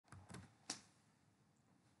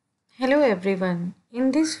Hello everyone. In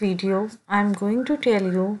this video, I am going to tell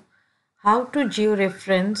you how to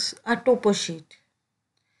georeference a topo sheet.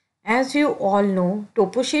 As you all know,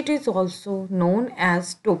 topo sheet is also known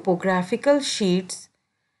as topographical sheets,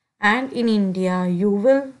 and in India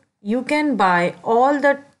you can buy all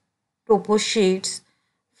the topo sheets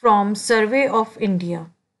from Survey of India.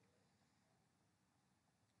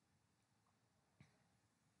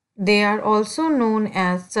 They are also known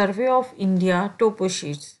as Survey of India topo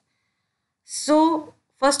sheets. So,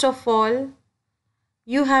 first of all,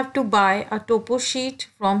 you have to buy a topo sheet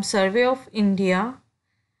from Survey of India.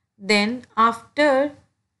 Then after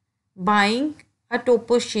buying a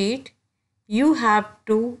topo sheet, you have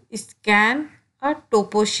to scan a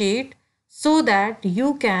topo sheet so that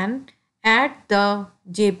you can add the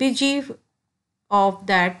JPG of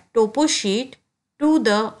that topo sheet to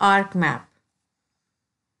the ArcMap.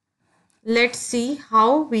 Let's see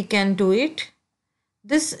how we can do it.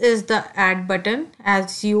 This is the add button,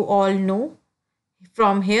 as you all know.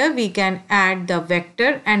 From here we can add the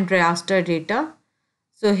vector and raster data.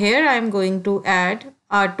 So here I am going to add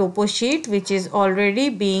a topo sheet which is already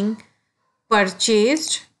being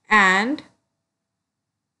purchased and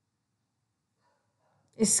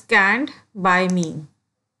scanned by me.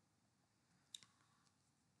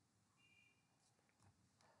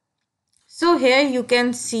 So here you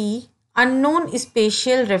can see unknown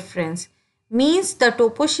spatial reference, means the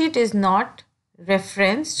topo sheet is not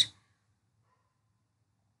referenced,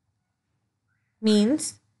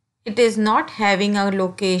 means it is not having a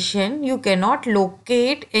location. You cannot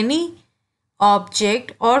locate any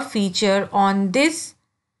object or feature on this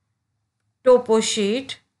topo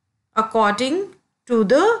sheet according to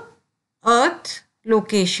the earth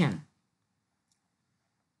location.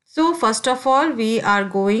 So first of all, we are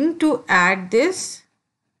going to add this.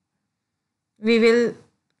 We will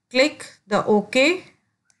click the OK,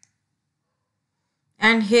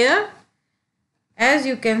 and here as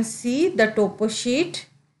you can see the topo sheet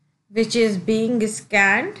which is being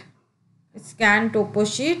scanned topo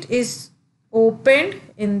sheet is opened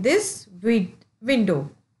in this window.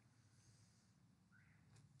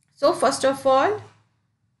 So first of all,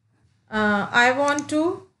 I want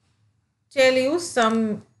to tell you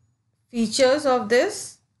some features of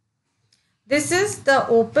this. This is the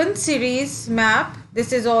Open Series map.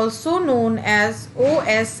 This is also known as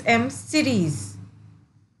OSM series.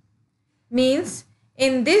 Means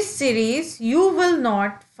in this series you will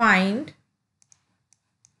not find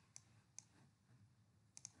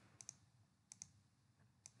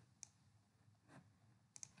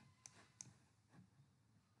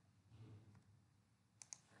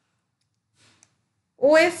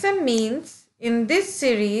OSM means in this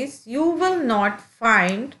series you will not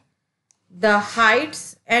find the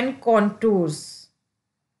heights and contours.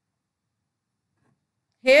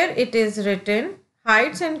 Here it is written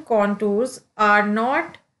heights and contours are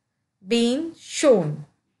not being shown.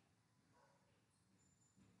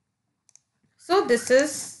 So this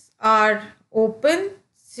is our open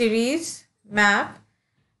series map,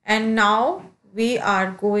 and now we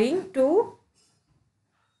are going to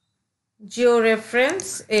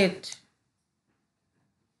georeference it.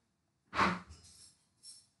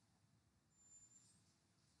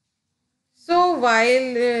 So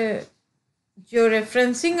while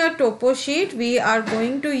georeferencing a topo sheet, we are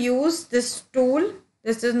going to use this tool.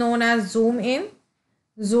 This is known as zoom in,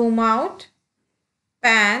 zoom out,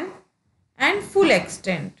 pan and full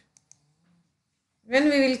extent. When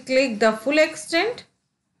we will click the full extent,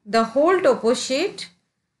 the whole topo sheet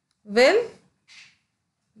will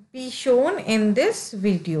be shown in this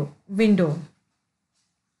window.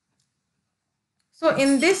 So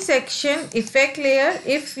in this section, effect layer,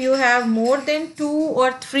 if you have more than 2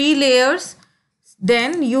 or 3 layers,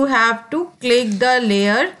 then you have to click the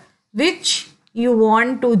layer which you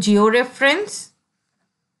want to georeference.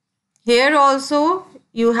 Here also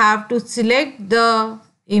you have to select the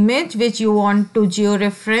image which you want to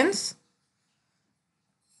georeference.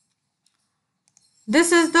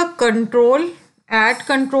 This is the add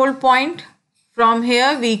control point. From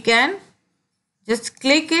here we can just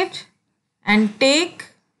click it and take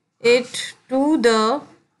it to the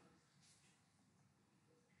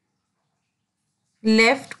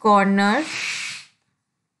left corner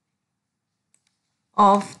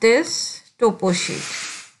of this topo sheet.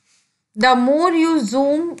 The more you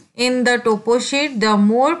zoom in the topo sheet, the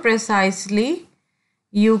more precisely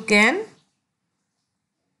you can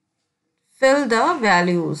fill the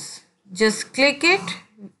values. Just click it,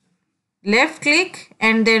 left click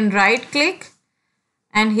and then right click,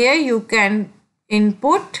 and here you can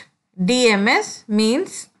input DMS,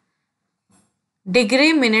 means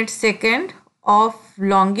degree minute second of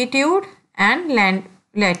longitude and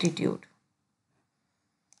latitude.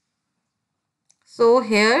 So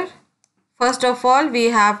here, first of all, we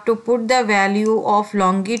have to put the value of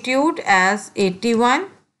longitude as 81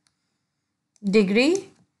 degree,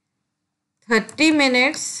 30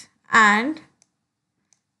 minutes, and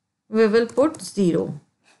we will put 0.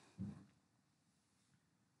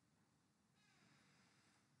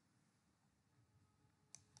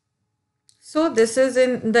 So this is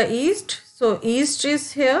in the east. So east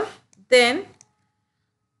is here. Then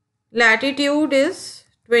latitude is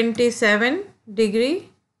 27 degree,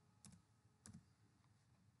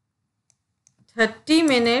 30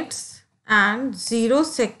 minutes and 0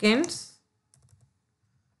 seconds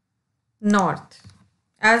north.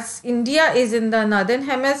 As India is in the northern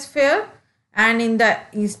hemisphere and in the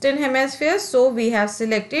eastern hemisphere, so we have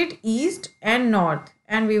selected east and north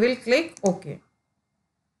and we will click OK.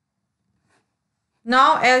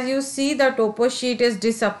 Now as you see, the topo sheet is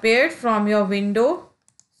disappeared from your window.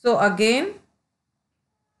 So again,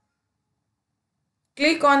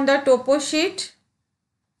 click on the topo sheet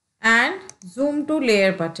and zoom to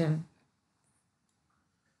layer button.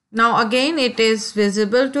 Now again it is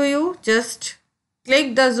visible to you. Just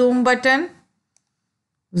click the zoom button,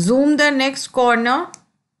 zoom the next corner.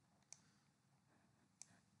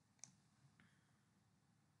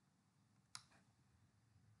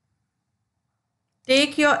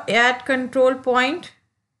 Take your add control point,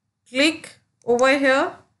 click over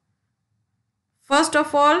here. First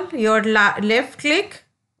of all, your left click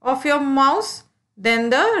of your mouse, then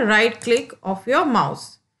the right click of your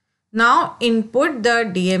mouse. Now input the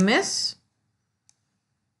DMS.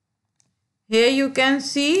 Here you can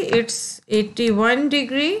see it's 81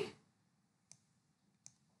 degree,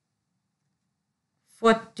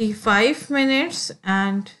 45 minutes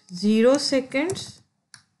and 0 seconds.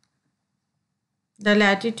 The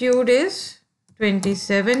latitude is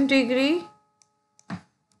 27 degree,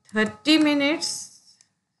 30 minutes,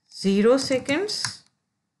 0 seconds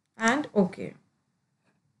and OK.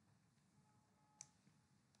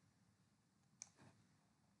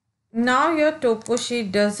 Now your topo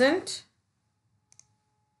sheet doesn't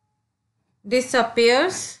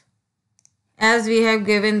disappears as we have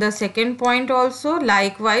given the second point also.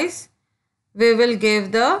 Likewise, we will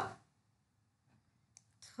give the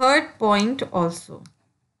third point also.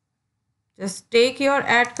 Just take your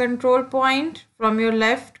add control point from your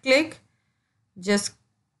left click, just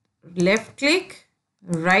left click,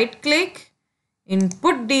 right click,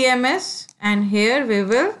 input DMS and here we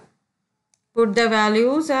will put the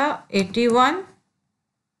values are 81,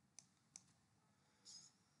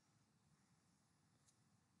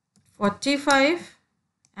 45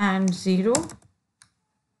 and 0.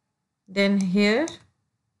 Then here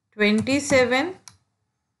 27,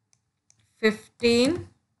 15,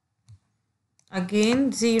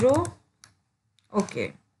 again 0.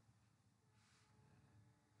 OK.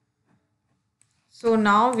 So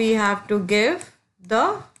now we have to give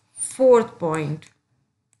the fourth point.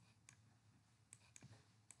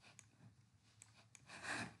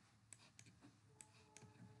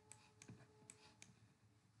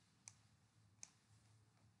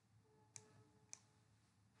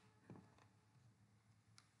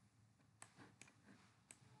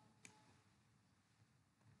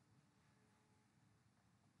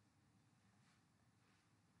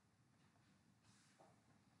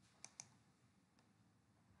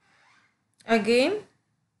 Again,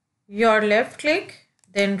 your left click,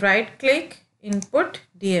 then right click, input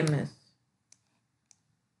DMS.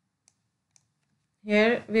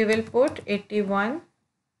 Here we will put 81,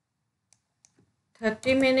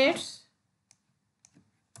 30 minutes,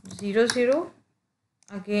 00.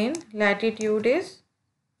 Again, latitude is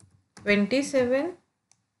 27,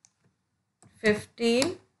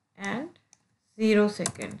 15 and 0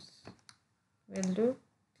 seconds. We'll do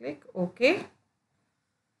click OK.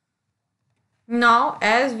 Now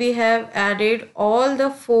as we have added all the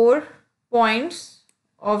 4 points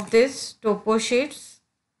of this topo sheets,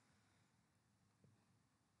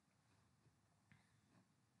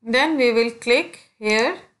 then we will click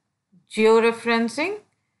here georeferencing.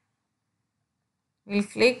 We'll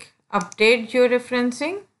click update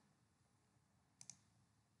georeferencing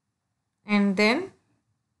and then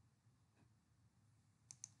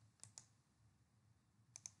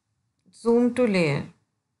zoom to layer.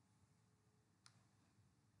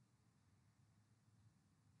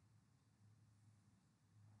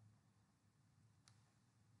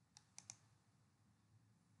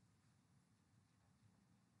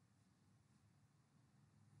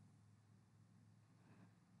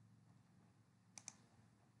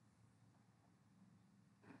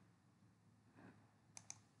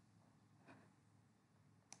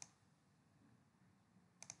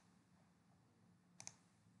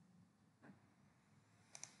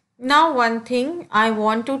 Now one thing I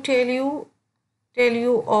want to tell you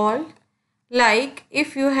all, like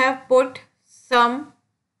if you have put somewhere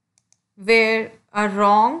a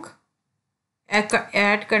wrong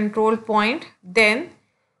at control point, then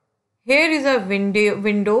here is a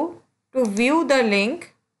window to view the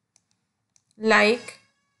link, like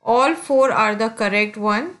all four are the correct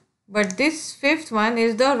one, but this fifth one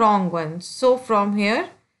is the wrong one. So from here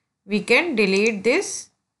we can delete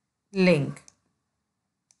this link.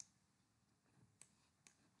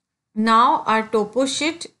 Now our topo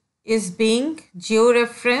sheet is being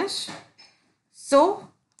georeferenced. So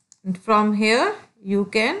from here you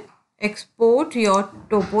can export your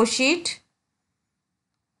topo sheet.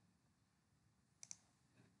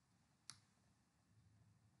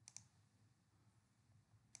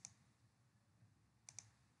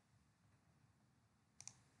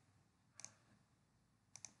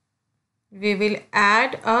 We will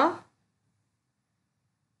add a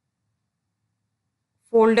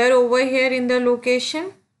folder over here in the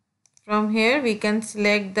location. From here we can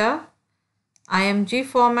select the IMG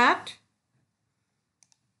format.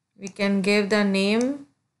 We can give the name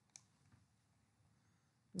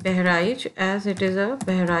Bahraich, as it is a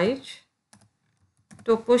Bahraich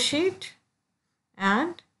topo sheet,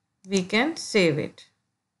 and we can save it.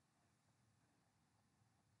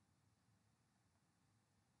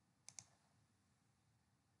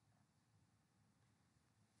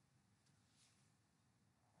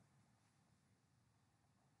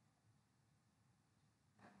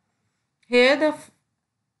 Here the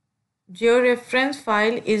georeference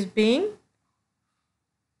file is being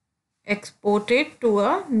exported to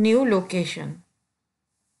a new location.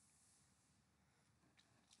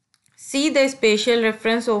 See the spatial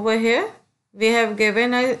reference over here. We have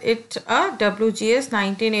given it a WGS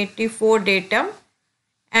 1984 datum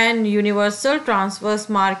and universal transverse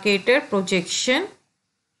marcator projection,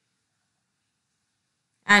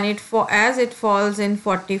 and as it falls in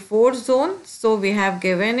 44 zone, so we have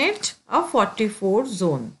given it a 44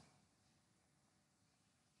 zone.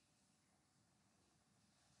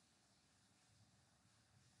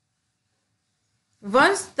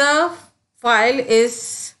 Once the file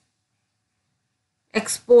is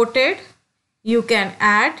exported, you can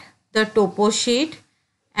add the topo sheet,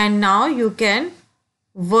 and now you can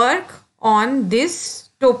work on this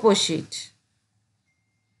topo sheet.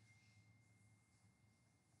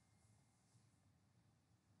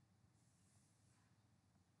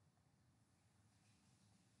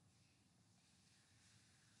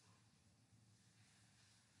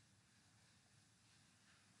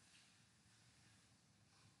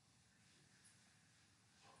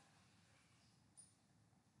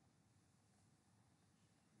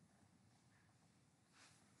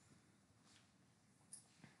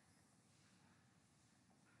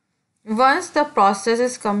 Once the process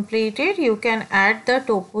is completed, you can add the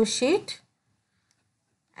topo sheet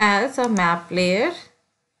as a map layer.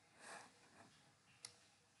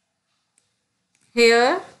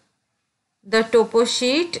 Here the topo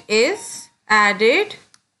sheet is added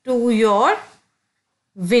to your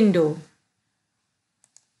window.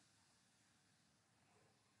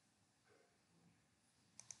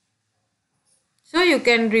 So you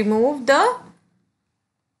can remove the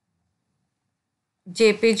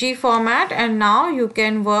JPG format, and now you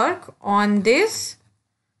can work on this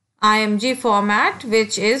IMG format,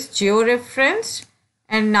 which is georeferenced,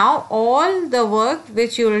 and now all the work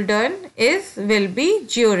which you will done will be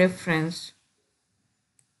georeferenced.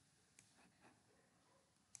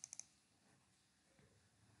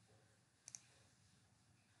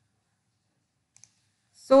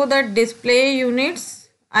 So the display units,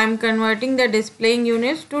 I am converting the displaying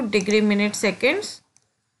units to degree minute seconds.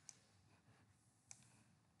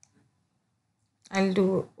 I'll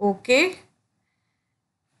do OK.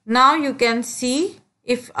 Now you can see,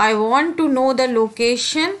 if I want to know the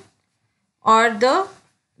location or the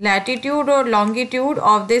latitude or longitude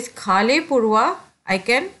of this Khale Purwa, I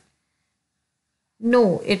can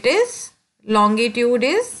know it is longitude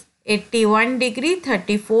is 81 degree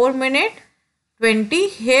 34 minute 20.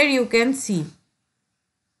 Here you can see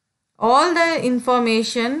all the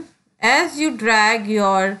information. As you drag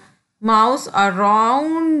your mouse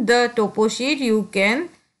around the topo sheet, you can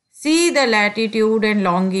see the latitude and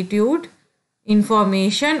longitude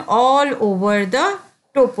information all over the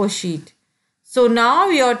topo sheet. So now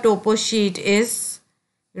your topo sheet is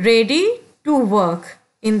ready to work.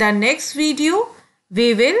 In the next video,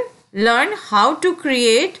 we will learn how to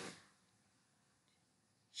create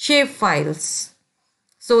shape files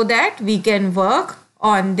so that we can work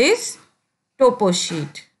on this topo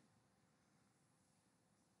sheet.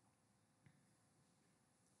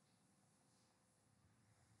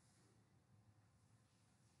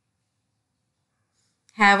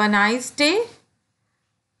 Have a nice day.